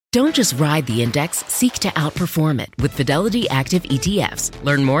Don't just ride the index, seek to outperform it with Fidelity Active ETFs.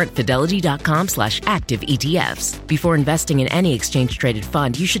 Learn more at fidelity.com/active ETFs. Before investing in any exchange-traded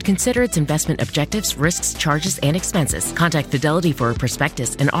fund, you should consider its investment objectives, risks, charges, and expenses. Contact Fidelity for a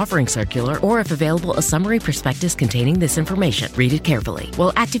prospectus, an offering circular, or if available, a summary prospectus containing this information. Read it carefully.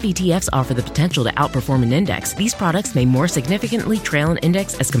 While active ETFs offer the potential to outperform an index, these products may more significantly trail an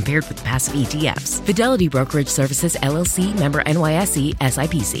index as compared with passive ETFs. Fidelity Brokerage Services, LLC, member NYSE,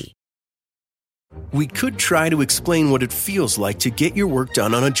 SIPC. We could try to explain what it feels like to get your work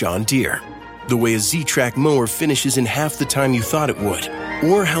done on a John Deere. The way a Z-Track mower finishes in half the time you thought it would.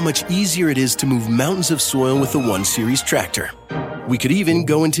 Or how much easier it is to move mountains of soil with the 1 Series tractor. We could even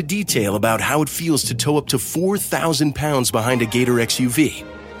go into detail about how it feels to tow up to 4,000 pounds behind a Gator XUV.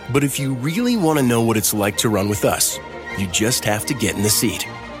 But if you really want to know what it's like to run with us, you just have to get in the seat.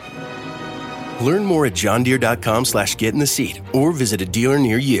 Learn more at johndeere.com/get-in-the-seat or visit a dealer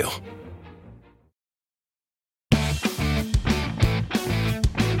near you.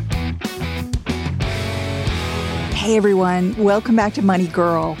 Hey everyone, welcome back to Money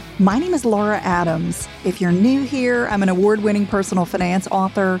Girl. My name is Laura Adams. If you're new here, I'm an award-winning personal finance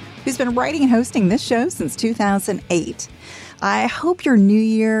author who's been writing and hosting this show since 2008. I hope your new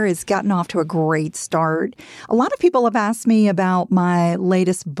year has gotten off to a great start. A lot of people have asked me about my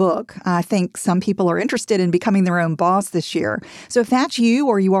latest book. I think some people are interested in becoming their own boss this year. So if that's you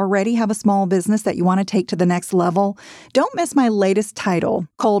or you already have a small business that you want to take to the next level, don't miss my latest title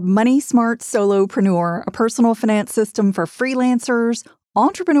called Money Smart Solopreneur, a personal finance system for freelancers,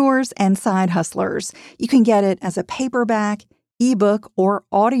 entrepreneurs, and side hustlers. You can get it as a paperback, ebook, or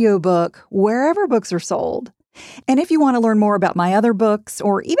audiobook wherever books are sold. And if you want to learn more about my other books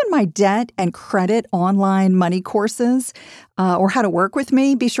or even my debt and credit online money courses or how to work with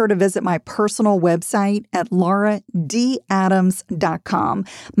me, be sure to visit my personal website at lauradadams.com.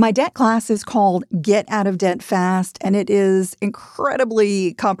 My debt class is called Get Out of Debt Fast, and it is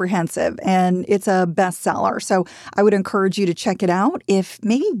incredibly comprehensive, and it's a bestseller. So I would encourage you to check it out if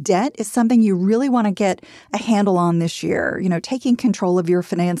maybe debt is something you really want to get a handle on this year. You know, taking control of your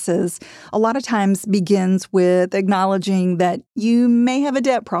finances a lot of times begins with acknowledging that you may have a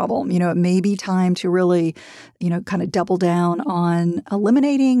debt problem. You know, it may be time to really, kind of double down on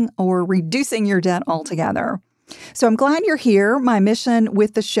eliminating or reducing your debt altogether. So I'm glad you're here. My mission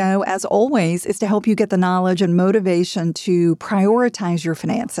with the show, as always, is to help you get the knowledge and motivation to prioritize your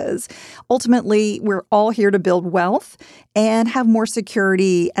finances. Ultimately, we're all here to build wealth and have more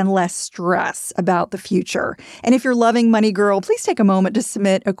security and less stress about the future. And if you're loving Money Girl, please take a moment to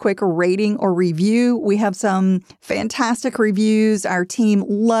submit a quick rating or review. We have some fantastic reviews. Our team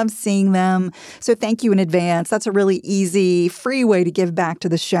loves seeing them. So thank you in advance. That's a really easy, free way to give back to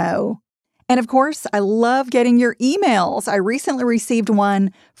the show. And of course, I love getting your emails. I recently received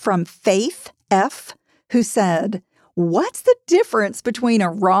one from Faith F., who said, "What's the difference between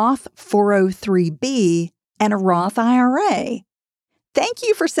a Roth 403b and a Roth IRA?" Thank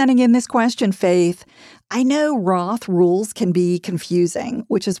you for sending in this question, Faith. I know Roth rules can be confusing,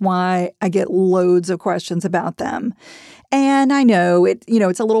 which is why I get loads of questions about them. And I know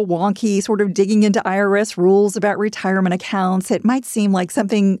it's a little wonky, sort of digging into IRS rules about retirement accounts. It might seem like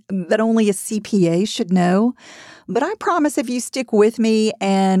something that only a CPA should know. But I promise if you stick with me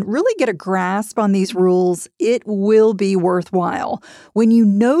and really get a grasp on these rules, it will be worthwhile. When you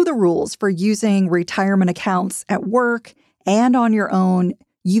know the rules for using retirement accounts at work and on your own,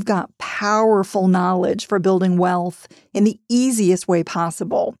 you've got powerful knowledge for building wealth in the easiest way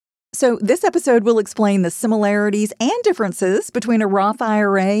possible. So this episode will explain the similarities and differences between a Roth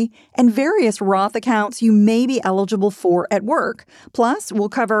IRA and various Roth accounts you may be eligible for at work. Plus, we'll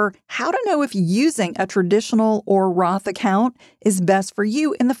cover how to know if using a traditional or Roth account is best for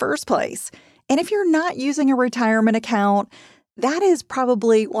you in the first place. And if you're not using a retirement account, that is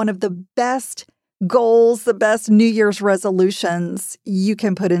probably one of the best goals, the best New Year's resolutions you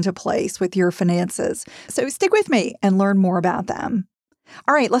can put into place with your finances. So stick with me and learn more about them.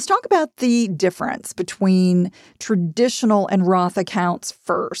 All right, let's talk about the difference between traditional and Roth accounts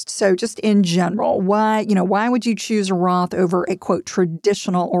first. So just in general, why would you choose a Roth over a, quote,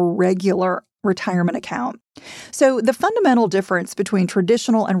 traditional or regular retirement account? So the fundamental difference between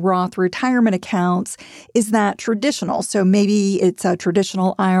traditional and Roth retirement accounts is that traditional, so maybe it's a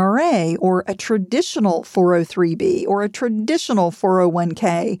traditional IRA or a traditional 403b or a traditional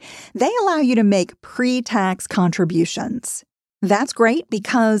 401k, they allow you to make pre-tax contributions. That's great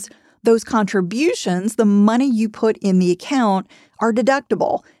because those contributions, the money you put in the account, are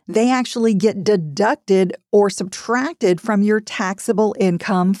deductible. They actually get deducted or subtracted from your taxable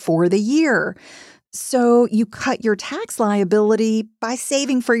income for the year. So you cut your tax liability by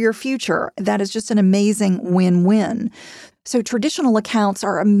saving for your future. That is just an amazing win-win. So traditional accounts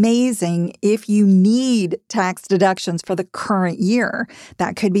are amazing if you need tax deductions for the current year.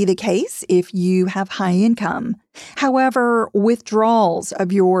 That could be the case if you have high income. However, withdrawals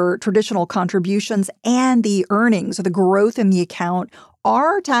of your traditional contributions and the earnings or the growth in the account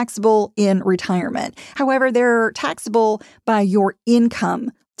are taxable in retirement. However, they're taxable by your income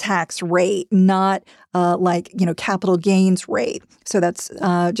tax rate, not capital gains rate. So that's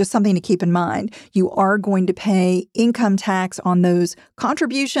just something to keep in mind. You are going to pay income tax on those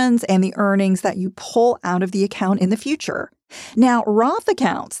contributions and the earnings that you pull out of the account in the future. Now, Roth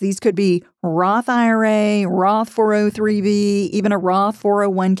accounts, these could be Roth IRA, Roth 403b, even a Roth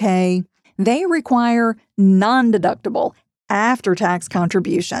 401k. They require non-deductible after-tax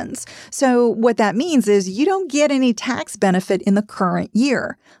contributions. So what that means is you don't get any tax benefit in the current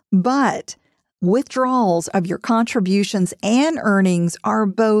year, but withdrawals of your contributions and earnings are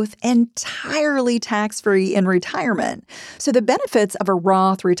both entirely tax-free in retirement. So the benefits of a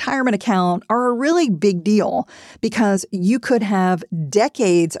Roth retirement account are a really big deal because you could have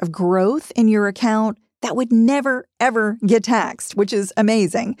decades of growth in your account that would never, ever get taxed, which is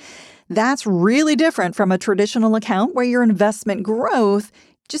amazing. That's really different from a traditional account where your investment growth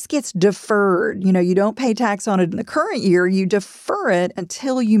just gets deferred. You don't pay tax on it in the current year. You defer it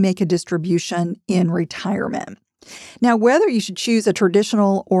until you make a distribution in retirement. Now, whether you should choose a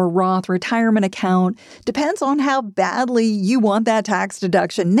traditional or Roth retirement account depends on how badly you want that tax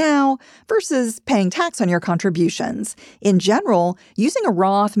deduction now versus paying tax on your contributions. In general, using a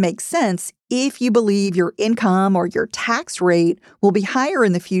Roth makes sense if you believe your income or your tax rate will be higher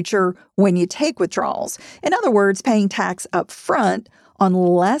in the future when you take withdrawals. In other words, paying tax up front on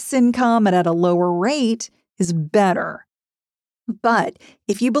less income and at a lower rate is better. But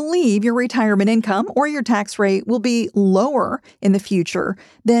if you believe your retirement income or your tax rate will be lower in the future,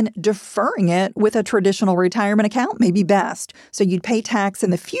 then deferring it with a traditional retirement account may be best. So you'd pay tax in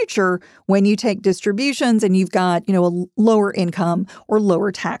the future when you take distributions and you've got, a lower income or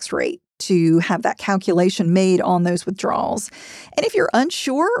lower tax rate to have that calculation made on those withdrawals. And if you're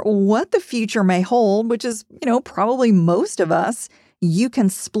unsure what the future may hold, which is, probably most of us, you can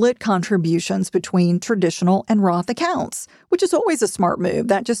split contributions between traditional and Roth accounts, which is always a smart move.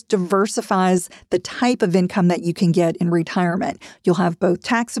 That just diversifies the type of income that you can get in retirement. You'll have both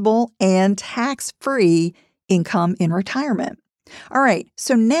taxable and tax-free income in retirement. All right,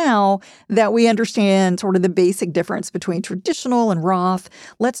 so now that we understand sort of the basic difference between traditional and Roth,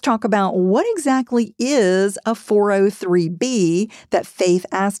 let's talk about what exactly is a 403b that Faith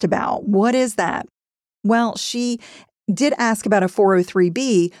asked about. What is that? Well, she did ask about a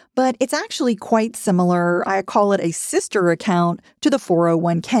 403b, but it's actually quite similar. I call it a sister account to the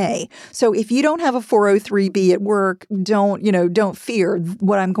 401k. So if you don't have a 403b at work, don't fear.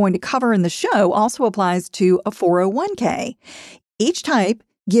 What I'm going to cover in the show also applies to a 401k. Each type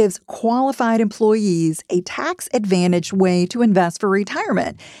gives qualified employees a tax-advantaged way to invest for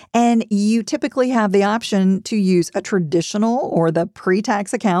retirement. And you typically have the option to use a traditional or the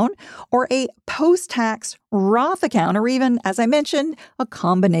pre-tax account or a post-tax Roth account, or even, as I mentioned, a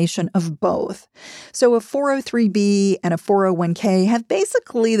combination of both. So a 403b and a 401k have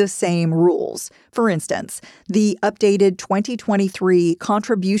basically the same rules. For instance, the updated 2023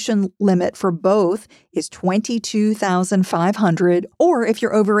 contribution limit for both is $22,500, or if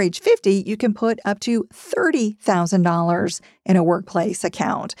you're over age 50, you can put up to $30,000 in a workplace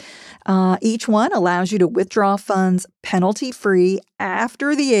account. Each one allows you to withdraw funds penalty-free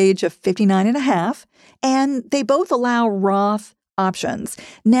after the age of 59 and a half, and they both allow Roth options.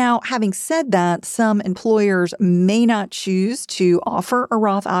 Now, having said that, some employers may not choose to offer a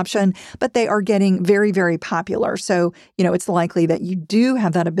Roth option, but they are getting very, very popular. So, it's likely that you do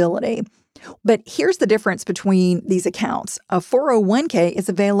have that ability. But here's the difference between these accounts. A 401k is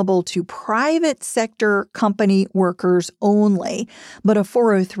available to private sector company workers only, but a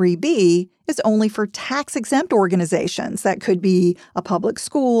 403b is only for tax-exempt organizations. That could be a public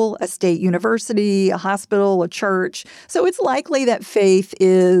school, a state university, a hospital, a church. So it's likely that Faith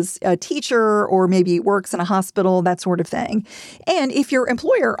is a teacher or maybe works in a hospital, that sort of thing. And if your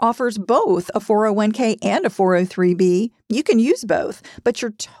employer offers both a 401k and a 403b, you can use both, but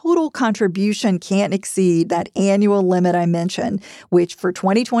your total contribution can't exceed that annual limit I mentioned, which for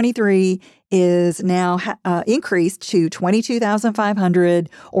 2023 is now increased to $22,500,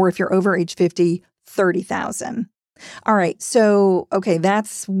 or if you're over age 50, $30,000. All right, so,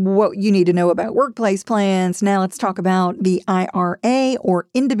 that's what you need to know about workplace plans. Now let's talk about the IRA, or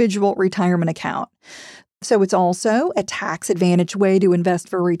individual retirement account. So it's also a tax-advantaged way to invest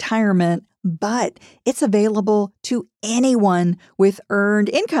for retirement, but it's available to anyone with earned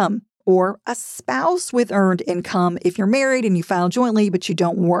income or a spouse with earned income if you're married and you file jointly but you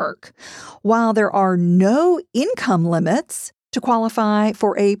don't work. While there are no income limits to qualify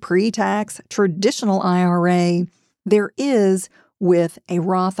for a pre-tax traditional IRA, there is with a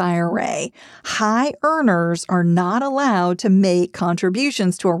Roth IRA. High earners are not allowed to make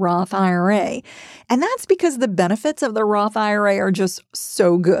contributions to a Roth IRA. And that's because the benefits of the Roth IRA are just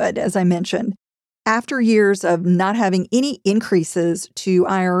so good, as I mentioned. After years of not having any increases to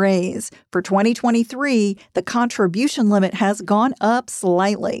IRAs, for 2023, the contribution limit has gone up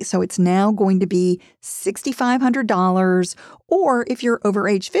slightly. So it's now going to be $6,500, or if you're over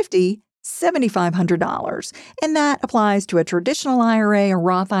age 50, $7,500. And that applies to a traditional IRA, a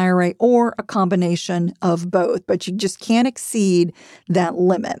Roth IRA, or a combination of both, but you just can't exceed that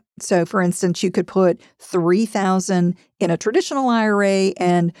limit. So for instance, you could put $3,000 in a traditional IRA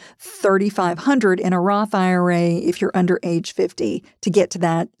and $3,500 in a Roth IRA if you're under age 50 to get to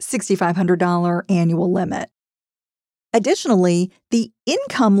that $6,500 annual limit. Additionally, the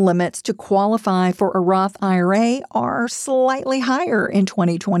income limits to qualify for a Roth IRA are slightly higher in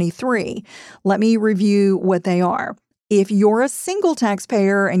 2023. Let me review what they are. If you're a single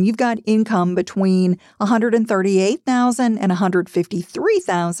taxpayer and you've got income between $138,000 and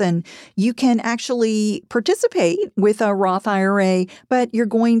 $153,000, you can actually participate with a Roth IRA, but you're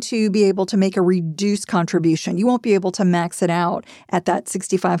going to be able to make a reduced contribution. You won't be able to max it out at that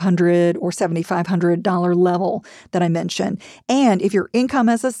 $6,500 or $7,500 level that I mentioned. And if your income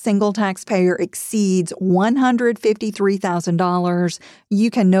as a single taxpayer exceeds $153,000, you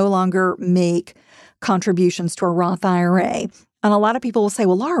can no longer make contributions to a Roth IRA. And a lot of people will say,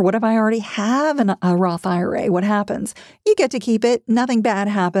 well, Laura, what if I already have a Roth IRA? What happens? You get to keep it. Nothing bad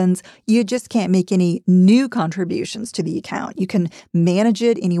happens. You just can't make any new contributions to the account. You can manage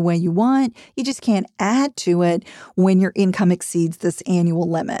it any way you want. You just can't add to it when your income exceeds this annual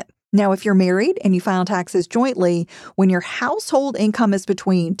limit. Now, if you're married and you file taxes jointly, when your household income is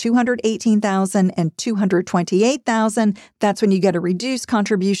between $218,000 and $228,000, that's when you get a reduced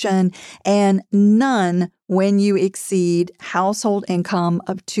contribution, and none when you exceed household income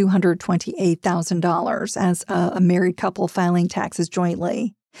of $228,000 as a married couple filing taxes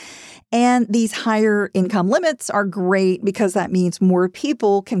jointly. And these higher income limits are great because that means more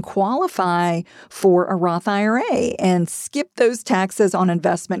people can qualify for a Roth IRA and skip those taxes on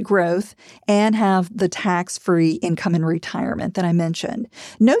investment growth and have the tax-free income in retirement that I mentioned.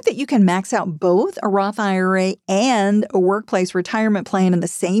 Note that you can max out both a Roth IRA and a workplace retirement plan in the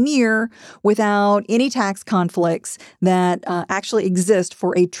same year without any tax conflicts that actually exist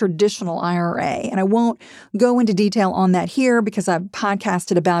for a traditional IRA. And I won't go into detail on that here because I've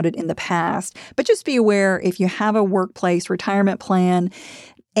podcasted about it in the past. But just be aware, if you have a workplace retirement plan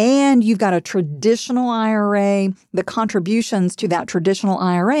and you've got a traditional IRA, the contributions to that traditional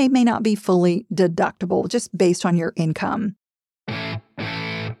IRA may not be fully deductible just based on your income.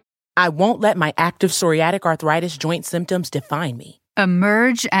 I won't let my active psoriatic arthritis joint symptoms define me.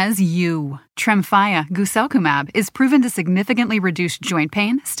 Emerge as you. Tremfya guselkumab is proven to significantly reduce joint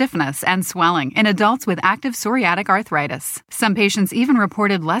pain, stiffness, and swelling in adults with active psoriatic arthritis. Some patients even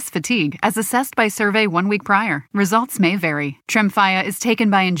reported less fatigue as assessed by survey 1 week prior. Results may vary. Tremfya is taken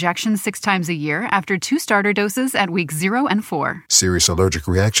by injection 6 times a year after 2 starter doses at weeks 0 and 4. Serious allergic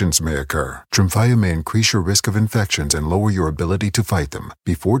reactions may occur. Tremfya may increase your risk of infections and lower your ability to fight them.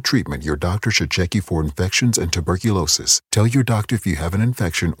 Before treatment, your doctor should check you for infections and tuberculosis. Tell your doctor if you have an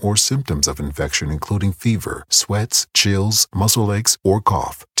infection or symptoms of infection, including fever, sweats, chills, muscle aches, or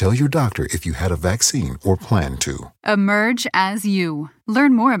cough. Tell your doctor if you had a vaccine or plan to. Emerge as you.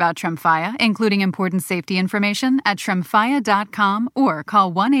 Learn more about Tremfya, including important safety information, at tremfya.com or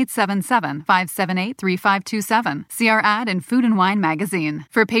call 1-877-578-3527. See our ad in Food and Wine magazine.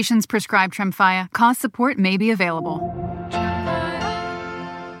 For patients prescribed Tremfya, cost support may be available.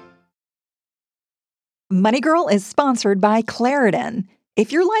 Money Girl is sponsored by Claritin.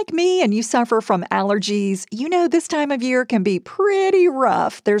 If you're like me and you suffer from allergies, you know this time of year can be pretty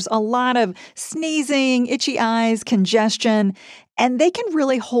rough. There's a lot of sneezing, itchy eyes, congestion, and they can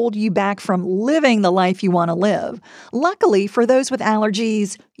really hold you back from living the life you want to live. Luckily, for those with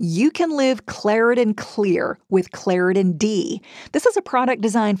allergies, you can live Claritin Clear with Claritin D. This is a product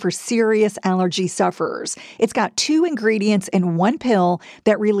designed for serious allergy sufferers. It's got 2 ingredients in 1 pill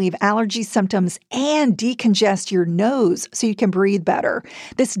that relieve allergy symptoms and decongest your nose so you can breathe better.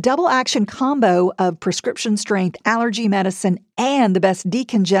 This double-action combo of prescription-strength allergy medicine and the best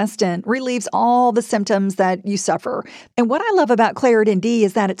decongestant relieves all the symptoms that you suffer. And what I love about about Claritin D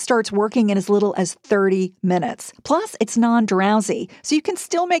is that it starts working in as little as 30 minutes. Plus, it's non-drowsy, so you can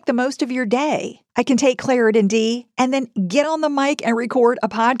still make the most of your day. I can take Claritin D and then get on the mic and record a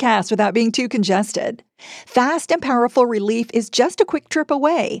podcast without being too congested. Fast and powerful relief is just a quick trip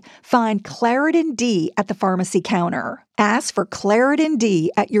away. Find Claritin D at the pharmacy counter. Ask for Claritin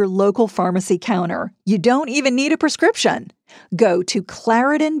D at your local pharmacy counter. You don't even need a prescription. Go to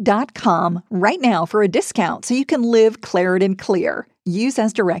Claritin.com right now for a discount so you can live Claritin Clear. Use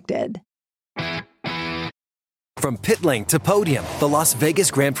as directed. From pit lane to podium, the Las Vegas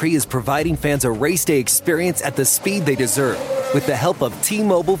Grand Prix is providing fans a race day experience at the speed they deserve. With the help of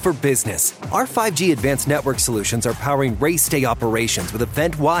T-Mobile for Business, our 5G advanced network solutions are powering race day operations with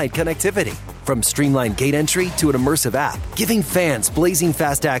event-wide connectivity. From streamlined gate entry to an immersive app, giving fans blazing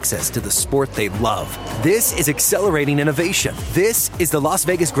fast access to the sport they love. This is accelerating innovation. This is the Las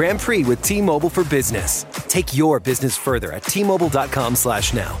Vegas Grand Prix with T-Mobile for Business. Take your business further at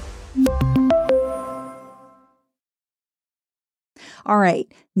T-Mobile.com/now. All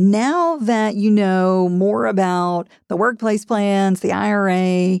right, now that you know more about the workplace plans, the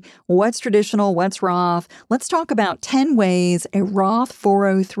IRA, what's traditional, what's Roth, let's talk about 10 ways a Roth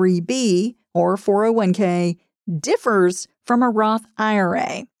 403B or 401k differs from a Roth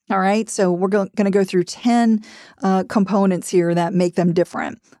IRA. All right, so we're going to go through 10 components here that make them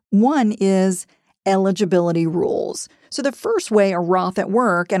different. One is eligibility rules. So the first way a Roth at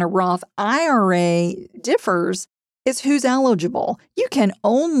work and a Roth IRA differs is who's eligible. You can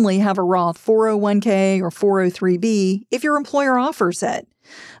only have a Roth 401k or 403b if your employer offers it.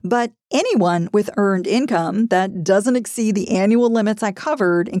 But anyone with earned income that doesn't exceed the annual limits I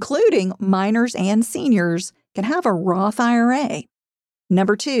covered, including minors and seniors, can have a Roth IRA.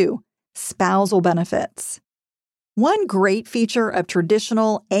 Number 2, spousal benefits. One great feature of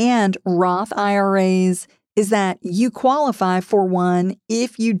traditional and Roth IRAs is that you qualify for one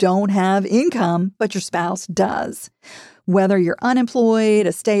if you don't have income, but your spouse does. Whether you're unemployed,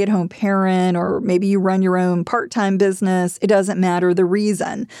 a stay-at-home parent, or maybe you run your own part-time business, it doesn't matter the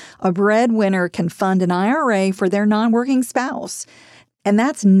reason. A breadwinner can fund an IRA for their non-working spouse. And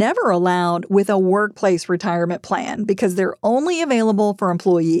that's never allowed with a workplace retirement plan because they're only available for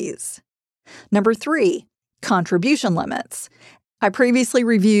employees. Number 3, contribution limits. I previously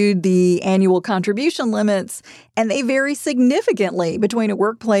reviewed the annual contribution limits, and they vary significantly between a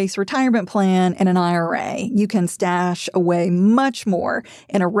workplace retirement plan and an IRA. You can stash away much more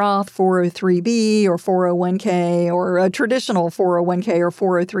in a Roth 403b or 401k or a traditional 401k or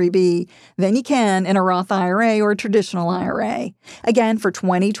 403b than you can in a Roth IRA or a traditional IRA. Again, for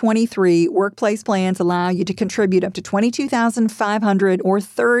 2023, workplace plans allow you to contribute up to $22,500 or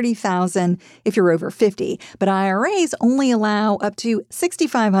 $30,000 if you're over 50, but IRAs only allow up to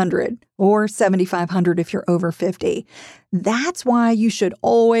 $6,500 or $7,500 if you're over 50. That's why you should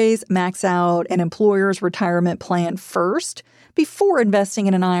always max out an employer's retirement plan first before investing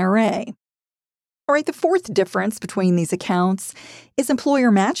in an IRA. All right, the fourth difference between these accounts is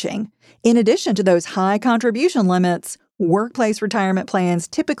employer matching. In addition to those high contribution limits, workplace retirement plans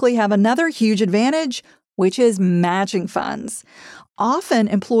typically have another huge advantage, which is matching funds. Often,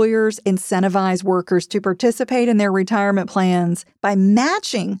 employers incentivize workers to participate in their retirement plans by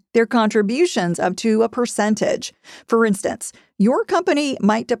matching their contributions up to a percentage. For instance, your company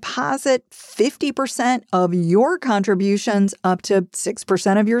might deposit 50% of your contributions up to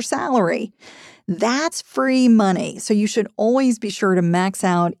 6% of your salary. That's free money, so you should always be sure to max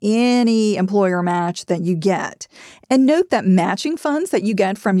out any employer match that you get. And note that matching funds that you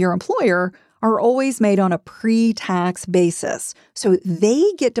get from your employer are always made on a pre-tax basis, so they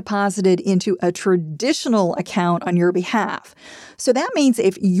get deposited into a traditional account on your behalf. So that means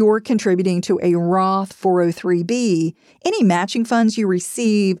if you're contributing to a Roth 403b, any matching funds you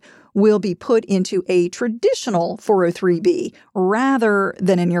receive will be put into a traditional 403b rather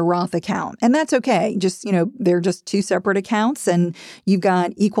than in your Roth account. And that's okay. They're just two separate accounts and you've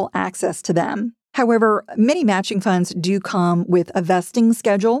got equal access to them. However, many matching funds do come with a vesting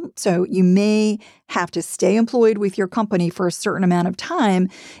schedule, so you may have to stay employed with your company for a certain amount of time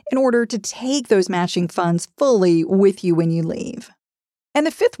in order to take those matching funds fully with you when you leave. And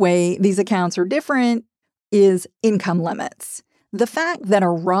the fifth way these accounts are different is income limits. The fact that a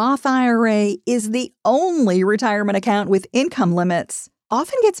Roth IRA is the only retirement account with income limits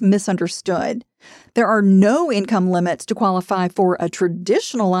often gets misunderstood. There are no income limits to qualify for a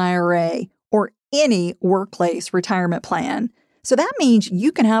traditional IRA or any workplace retirement plan. So that means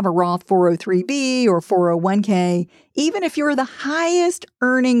you can have a Roth 403b or 401k even if you're the highest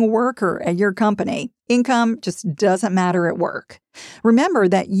earning worker at your company. income just doesn't matter at work. Remember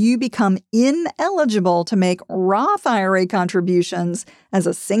that you become ineligible to make Roth IRA contributions as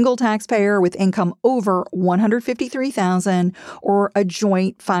a single taxpayer with income over $153,000 or a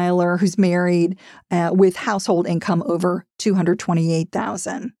joint filer who's married with household income over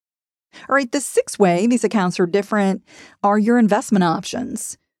 $228,000. All right, the sixth way these accounts are different are your investment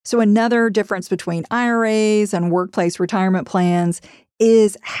options. So another difference between IRAs and workplace retirement plans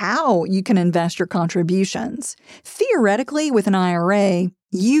is how you can invest your contributions. Theoretically, with an IRA,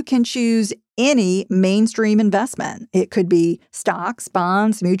 you can choose any mainstream investment. It could be stocks,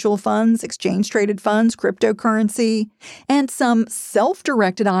 bonds, mutual funds, exchange-traded funds, cryptocurrency, and some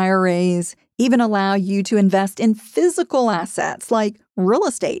self-directed IRAs even allow you to invest in physical assets like real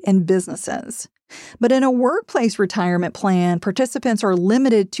estate and businesses. But in a workplace retirement plan, participants are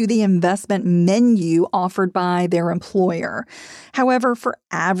limited to the investment menu offered by their employer. However, for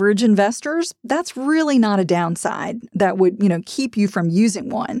average investors, that's really not a downside that would, keep you from using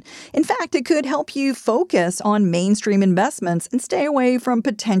one. In fact, it could help you focus on mainstream investments and stay away from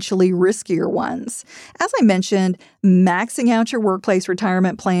potentially riskier ones. As I mentioned, maxing out your workplace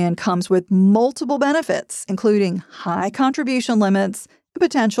retirement plan comes with multiple benefits, including high contribution limits and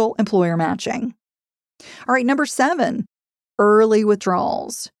potential employer matching. All right, number 7, early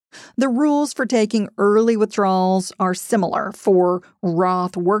withdrawals. The rules for taking early withdrawals are similar for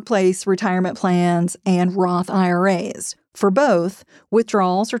Roth workplace retirement plans and Roth IRAs. For both,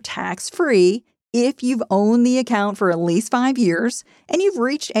 withdrawals are tax-free if you've owned the account for at least 5 years and you've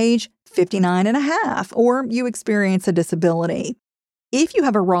reached age 59 and a half or you experience a disability. If you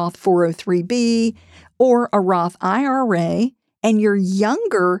have a Roth 403B or a Roth IRA and you're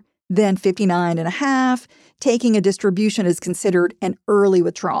younger than 59 and a half, taking a distribution is considered an early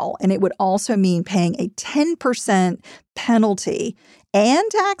withdrawal, and it would also mean paying a 10% penalty and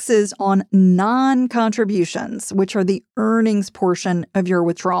taxes on non-contributions, which are the earnings portion of your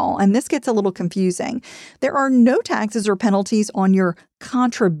withdrawal. And this gets a little confusing. There are no taxes or penalties on your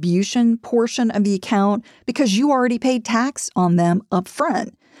contribution portion of the account because you already paid tax on them up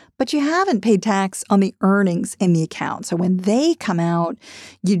front. But you haven't paid tax on the earnings in the account. So when they come out,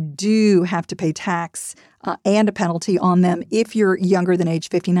 you do have to pay tax and a penalty on them if you're younger than age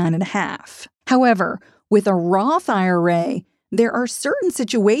 59 and a half. However, with a Roth IRA, there are certain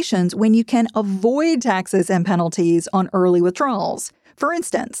situations when you can avoid taxes and penalties on early withdrawals. For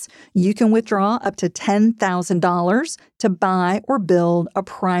instance, you can withdraw up to $10,000 to buy or build a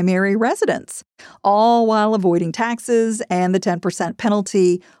primary residence, all while avoiding taxes and the 10%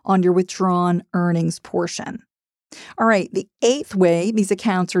 penalty on your withdrawn earnings portion. All right, the 8th way these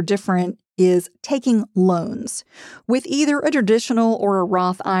accounts are different is taking loans. With either a traditional or a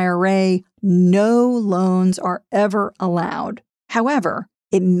Roth IRA, no loans are ever allowed. However,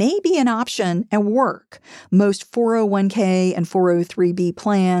 it may be an option at work. Most 401k and 403b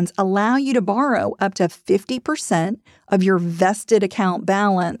plans allow you to borrow up to 50% of your vested account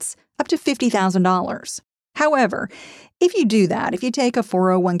balance, up to $50,000. However, if you do that, if you take a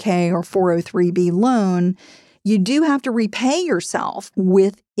 401k or 403b loan, you do have to repay yourself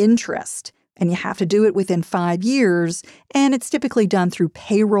with interest, and you have to do it within 5 years, and it's typically done through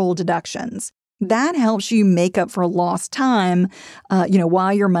payroll deductions. That helps you make up for lost time,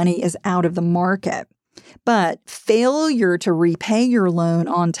 while your money is out of the market. But failure to repay your loan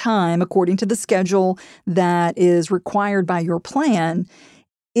on time, according to the schedule that is required by your plan,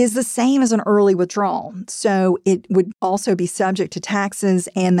 is the same as an early withdrawal. So it would also be subject to taxes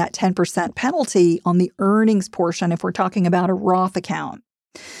and that 10% penalty on the earnings portion if we're talking about a Roth account.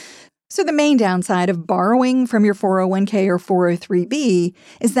 So the main downside of borrowing from your 401k or 403b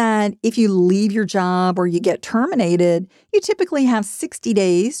is that if you leave your job or you get terminated, you typically have 60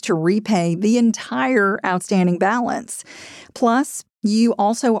 days to repay the entire outstanding balance. Plus, you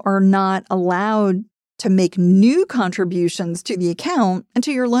also are not allowed to make new contributions to the account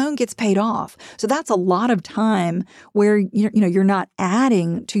until your loan gets paid off. So that's a lot of time where you're not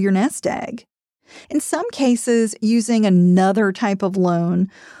adding to your nest egg. In some cases, using another type of loan,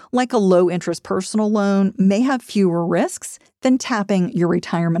 like a low-interest personal loan, may have fewer risks than tapping your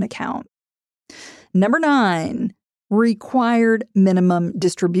retirement account. Number 9, required minimum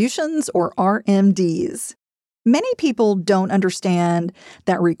distributions or RMDs. Many people don't understand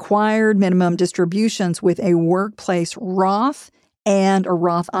that required minimum distributions with a workplace Roth and a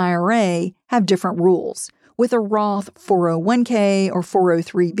Roth IRA have different rules. With a Roth 401k or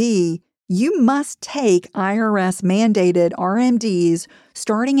 403b, you must take IRS-mandated RMDs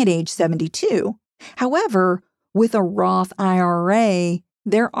starting at age 72. However, with a Roth IRA,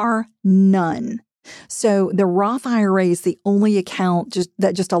 there are none. So the Roth IRA is the only account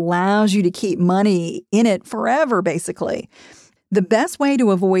that just allows you to keep money in it forever, basically. The best way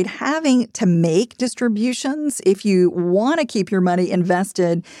to avoid having to make distributions if you want to keep your money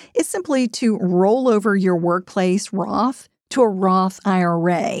invested is simply to roll over your workplace Roth to a Roth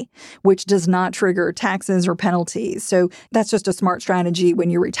IRA, which does not trigger taxes or penalties. So that's just a smart strategy when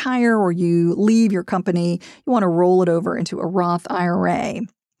you retire or you leave your company. You want to roll it over into a Roth IRA.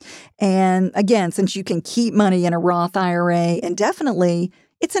 And again, since you can keep money in a Roth IRA indefinitely,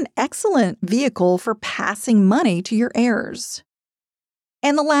 it's an excellent vehicle for passing money to your heirs.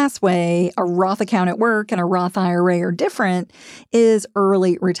 And the last way a Roth account at work and a Roth IRA are different is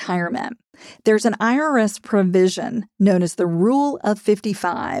early retirement. There's an IRS provision known as the Rule of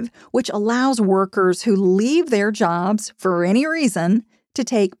 55, which allows workers who leave their jobs for any reason to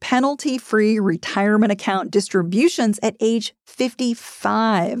take penalty-free retirement account distributions at age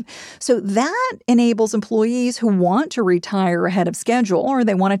 55. So that enables employees who want to retire ahead of schedule or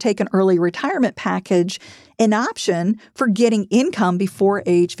they want to take an early retirement package an option for getting income before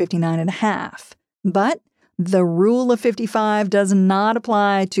age 59 and a half. But the Rule of 55 does not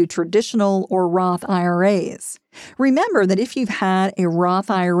apply to traditional or Roth IRAs. Remember that if you've had a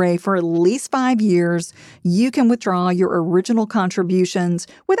Roth IRA for at least 5 years, you can withdraw your original contributions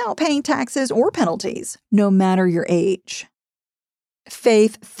without paying taxes or penalties, no matter your age.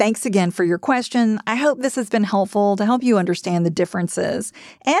 Faith, thanks again for your question. I hope this has been helpful to help you understand the differences.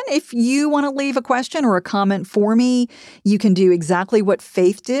 And if you want to leave a question or a comment for me, you can do exactly what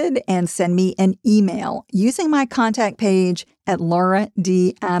Faith did and send me an email using my contact page at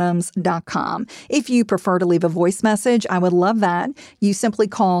lauradadams.com. If you prefer to leave a voice message, I would love that. You simply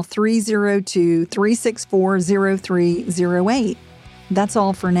call 302-364-0308. That's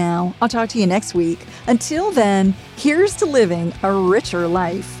all for now. I'll talk to you next week. Until then, here's to living a richer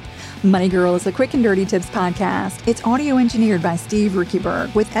life. Money Girl is a quick and dirty tips podcast. It's audio engineered by Steve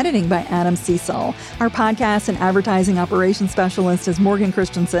Riekeberg with editing by Adam Cecil. Our podcast and advertising operations specialist is Morgan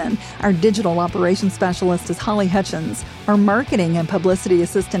Christensen. Our digital operations specialist is Holly Hutchins. Our marketing and publicity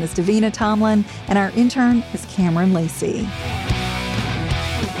assistant is Davina Tomlin. And our intern is Cameron Lacey.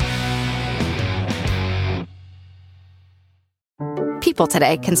 People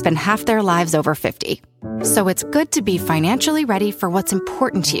today can spend half their lives over 50. So it's good to be financially ready for what's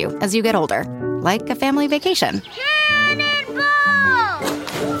important to you as you get older, like a family vacation.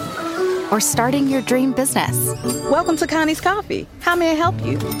 Or starting your dream business. Welcome to Connie's Coffee. How may I help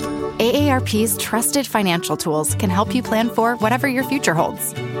you? AARP's trusted financial tools can help you plan for whatever your future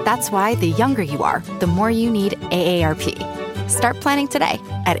holds. That's why the younger you are, the more you need AARP. Start planning today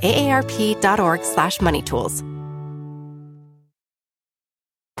at aarp.org/moneytools.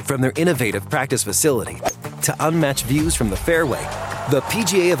 From their innovative practice facility to unmatched views from the fairway, the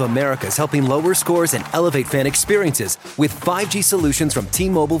PGA of America is helping lower scores and elevate fan experiences with 5G solutions from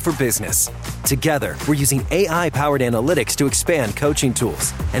T-Mobile for Business. Together, we're using AI-powered analytics to expand coaching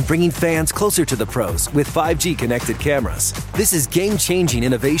tools and bringing fans closer to the pros with 5G connected cameras. This is game-changing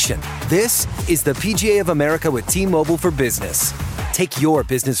innovation. This is the PGA of America with T-Mobile for Business. Take your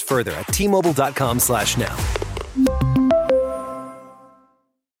business further at T-Mobile.com/now.